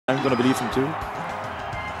I'm gonna believe him too.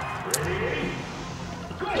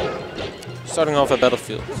 Starting off a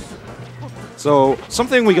battlefield. So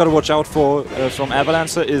something we gotta watch out for from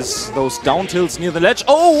Avalancer is those down tilts near the ledge.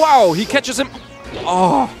 Oh wow, he catches him.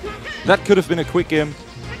 Oh, that could have been a quick game.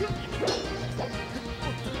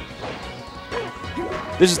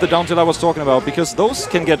 This is the down tilt I was talking about, because those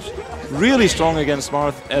can get really strong against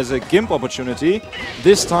Marth as a gimp opportunity.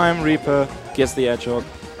 This time Reaper gets the edge hog.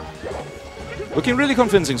 Looking really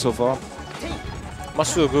convincing so far.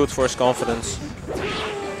 Must feel good for his confidence.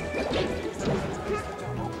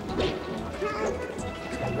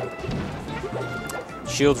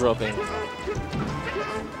 Shield dropping.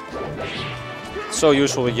 So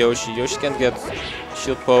useful with Yoshi. Yoshi can't get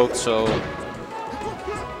shield poked, so...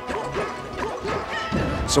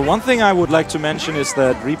 So one thing I would like to mention is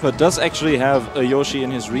that Reaper does actually have a Yoshi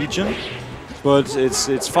in his region, but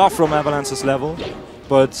it's far from Avalancer's level.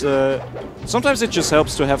 But sometimes it just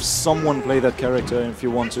helps to have someone play that character if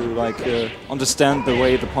you want to like understand the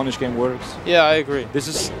way the punish game works. Yeah, I agree. This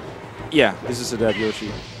is a dead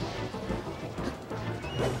Yoshi.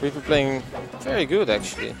 Reaper playing very good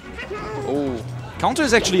actually. Oh, counter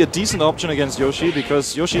is actually a decent option against Yoshi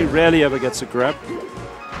because Yoshi rarely ever gets a grab.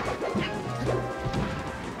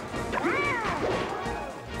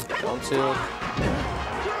 down tilt.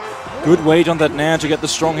 Good weight on that nair to get the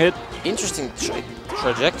strong hit. Interesting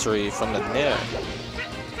trajectory from that nair.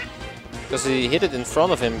 Because he hit it in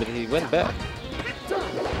front of him, but he went back.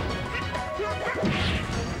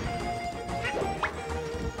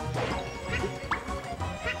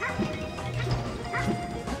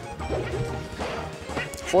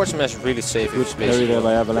 Forward smash really safe. Good parry there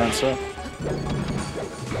by Avalancer.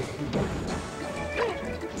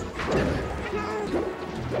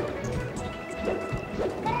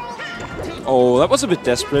 Oh, that was a bit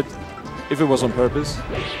desperate, if it was on purpose.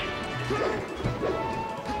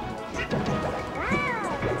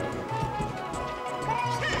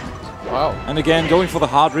 Wow. And again, going for the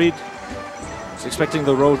hard read. He's expecting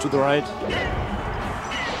the roll to the right.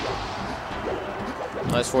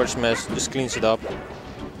 Nice forward smash, just cleans it up.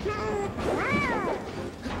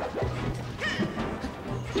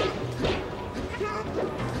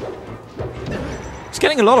 He's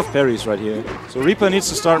getting a lot of parries right here. So Reaper needs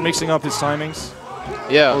to start mixing up his timings.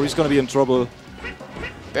 Yeah. Or he's going to be in trouble.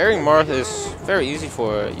 Parrying Marth is very easy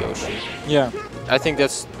for Yoshi. Yeah. I think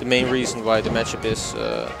that's the main reason why the matchup is...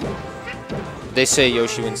 they say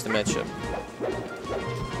Yoshi wins the matchup.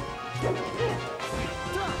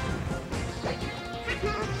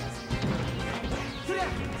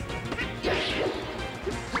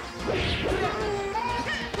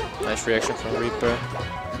 Nice reaction from Reaper.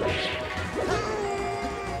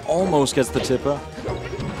 Almost gets the tipper.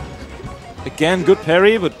 Again, good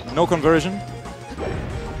parry, but no conversion.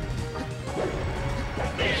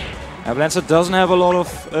 Avalancer doesn't have a lot of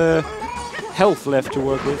health left to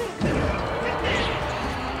work with.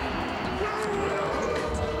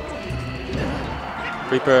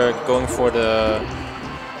 Reaper going for the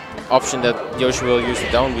option that Yoshi will use the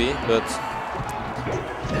down B, but...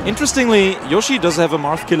 Interestingly, Yoshi does have a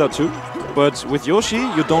Marth killer too, but with Yoshi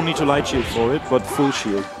you don't need to light shield for it, but full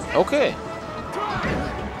shield. Okay.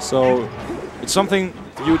 So it's something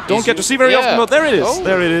you don't get to see very often, but there it is,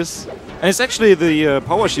 there it is. And it's actually the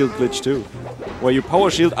power shield glitch too, where you power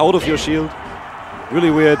shield out of your shield. Really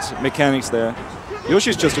weird mechanics there.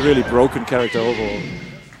 Yoshi's just a really broken character overall.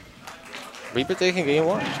 Reaper taking game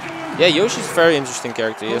 1? Yeah, Yoshi's a very interesting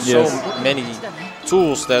character. He has so many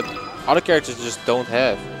tools that other characters just don't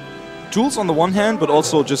have. Tools on the one hand, but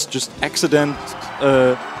also just accident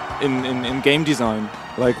in game design.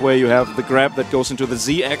 Like where you have the grab that goes into the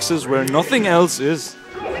Z-axis where nothing else is.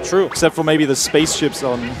 True. Except for maybe the spaceships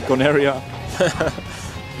on Gonaria.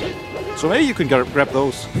 So maybe you can grab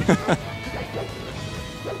those.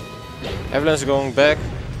 Avalancer going back.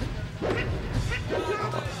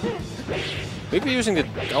 Reaper using the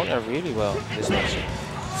down air really well this matchup.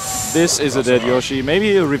 This is a dead Yoshi.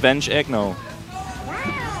 Maybe a revenge egg? No.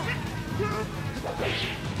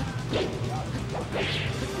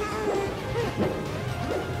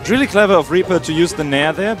 It's really clever of Reaper to use the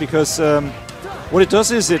nair there, because what it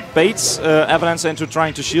does is it baits Avalancer into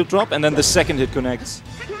trying to shield drop, and then the second hit connects.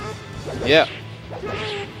 Yeah.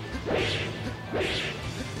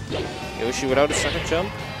 Yoshi without a second jump.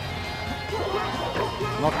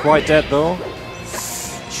 Not quite dead though.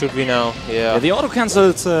 Should be now, yeah. The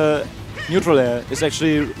auto-cancelled neutral air is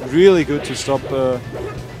actually really good to stop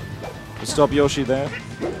Yoshi there.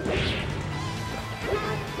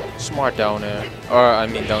 Smart down air, or I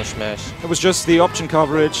mean down smash. It was just the option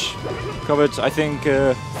coverage. Covered, I think,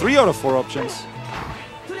 3 out of 4 options.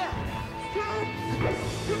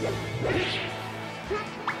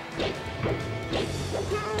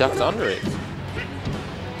 Ducked under it.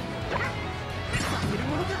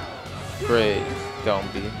 Great. Down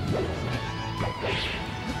B.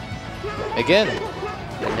 Again.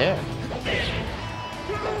 And there.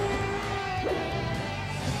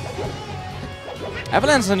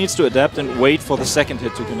 Avalancer needs to adapt and wait for the second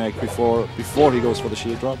hit to connect before he goes for the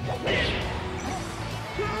shield drop.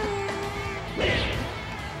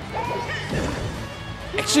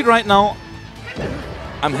 Actually, right now,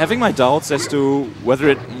 I'm having my doubts as to whether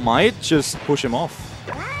it might just push him off.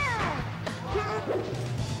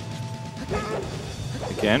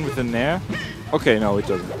 Again with the Nair. Okay, no, it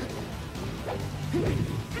doesn't.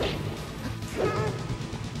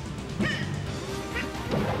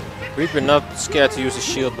 Reaper not scared to use his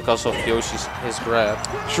shield because of his grab.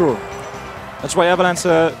 Sure. That's why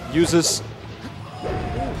Avalancer uses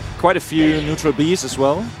quite a few neutral Bs as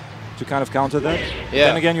well to kind of counter that. Yeah.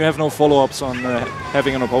 Then again, you have no follow-ups on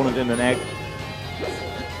having an opponent in an egg.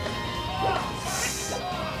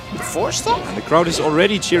 4-stock? And the crowd is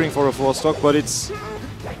already cheering for a 4-stock, but it's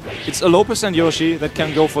a low percent Yoshi that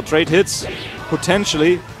can go for trade hits,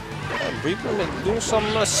 potentially. And Reaper doing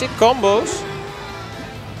some sick combos.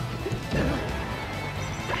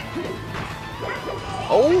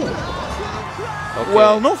 Oh! Okay.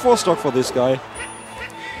 Well, no 4-stock for this guy.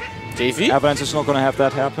 JV? Avalancer's not going to have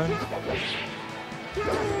that happen.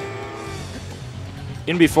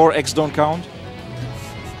 In before, X don't count.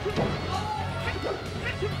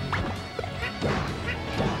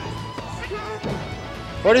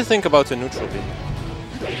 What do you think about the neutral B?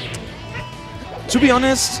 To be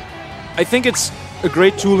honest, I think it's a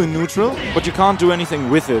great tool in neutral, but you can't do anything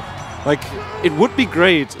with it. Like, it would be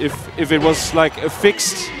great if it was like a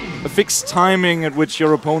fixed timing at which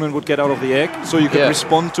your opponent would get out of the egg, so you could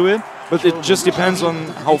respond to it. But it just depends on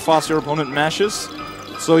how fast your opponent mashes.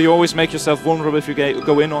 So you always make yourself vulnerable if you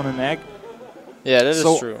go in on an egg. Yeah, that is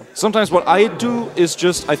true. Sometimes what I do is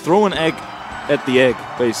just I throw an egg at the egg,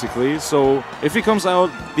 basically. So if he comes out,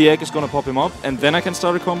 the egg is going to pop him up, and then I can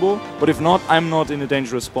start a combo. But if not, I'm not in a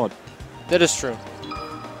dangerous spot. That is true.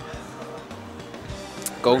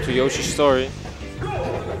 Going to Yoshi's story.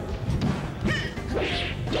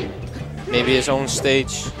 Maybe his own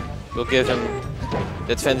stage will give him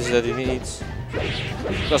the advantage that he needs.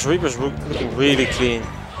 Because Reaper's looking really clean.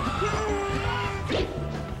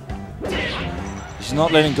 He's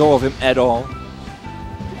not letting go of him at all.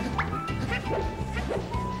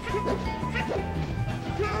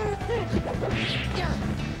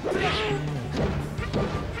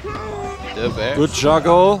 The bear. Good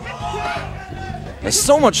juggle. There's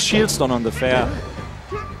so much shield stun on the fair.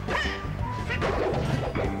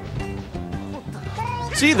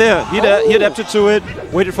 See there, he adapted to it,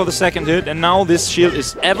 waited for the second hit, and now this shield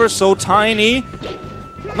is ever so tiny.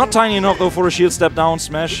 Not tiny enough though for a shield step down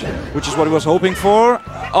smash, which is what he was hoping for.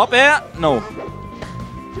 Up air? No.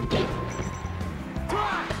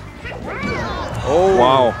 Oh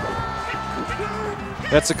wow.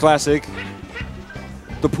 That's a classic.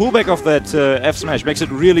 The pullback of that F smash makes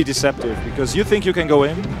it really deceptive, because you think you can go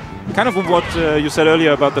in. Kind of what you said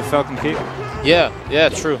earlier about the Falcon kick. Yeah,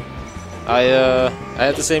 true. I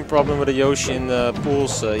had the same problem with the Yoshi in the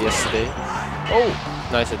pools yesterday. Oh,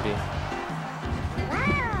 nice at B.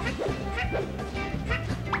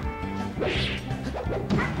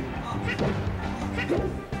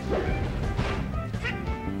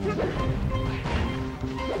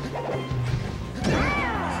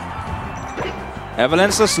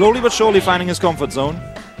 Avalancer slowly but surely finding his comfort zone.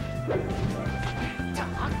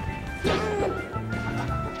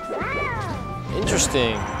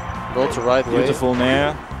 Interesting. Go to right way. Beautiful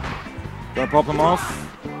Nair. Gonna pop him off.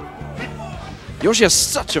 Yoshi has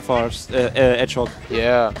such a fast edge hog.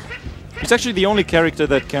 Yeah. He's actually the only character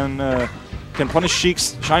that can punish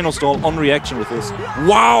Sheik's Shino Stall on reaction with this.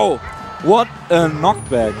 Wow! What a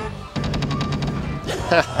knockback.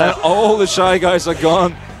 And all the Shy Guys are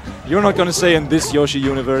gone. You're not gonna say in this Yoshi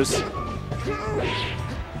universe.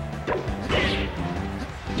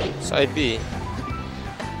 Side B.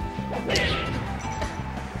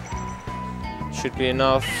 Should be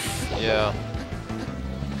enough. Yeah.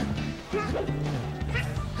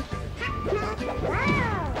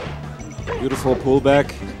 Beautiful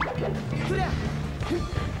pullback.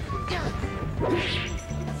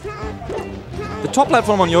 The top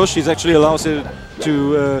platform on Yoshi's actually allows it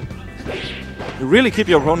to really keep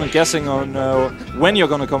your opponent guessing on when you're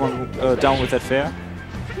gonna come on, down with that fair.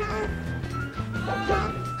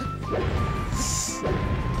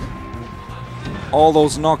 All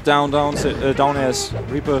those knockdown down airs.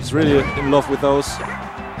 Reaper's really in love with those.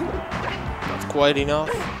 Not quite enough.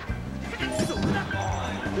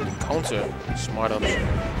 counter. Smart option.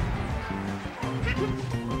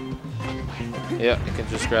 Yeah, you can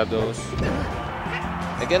just grab those.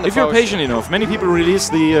 Again, if you're patient enough, many people release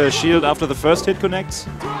the shield after the first hit connects.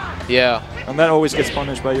 Yeah. And that always gets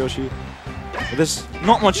punished by Yoshi. But there's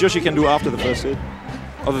not much Yoshi can do after the first hit,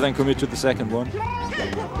 other than commit to the second one.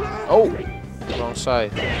 Oh, wrong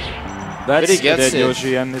side. That's But he gets dead it.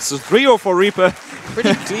 Yoshi, and it's a 3-0 for Reaper.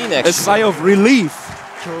 Pretty clean, actually. A sigh of relief.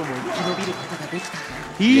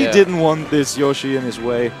 He Yeah. didn't want this Yoshi in his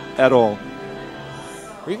way at all.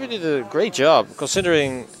 Reaper did a great job,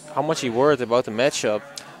 considering how much he worried about the matchup.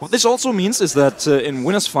 What this also means is that in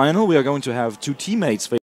Winners Final we are going to have two teammates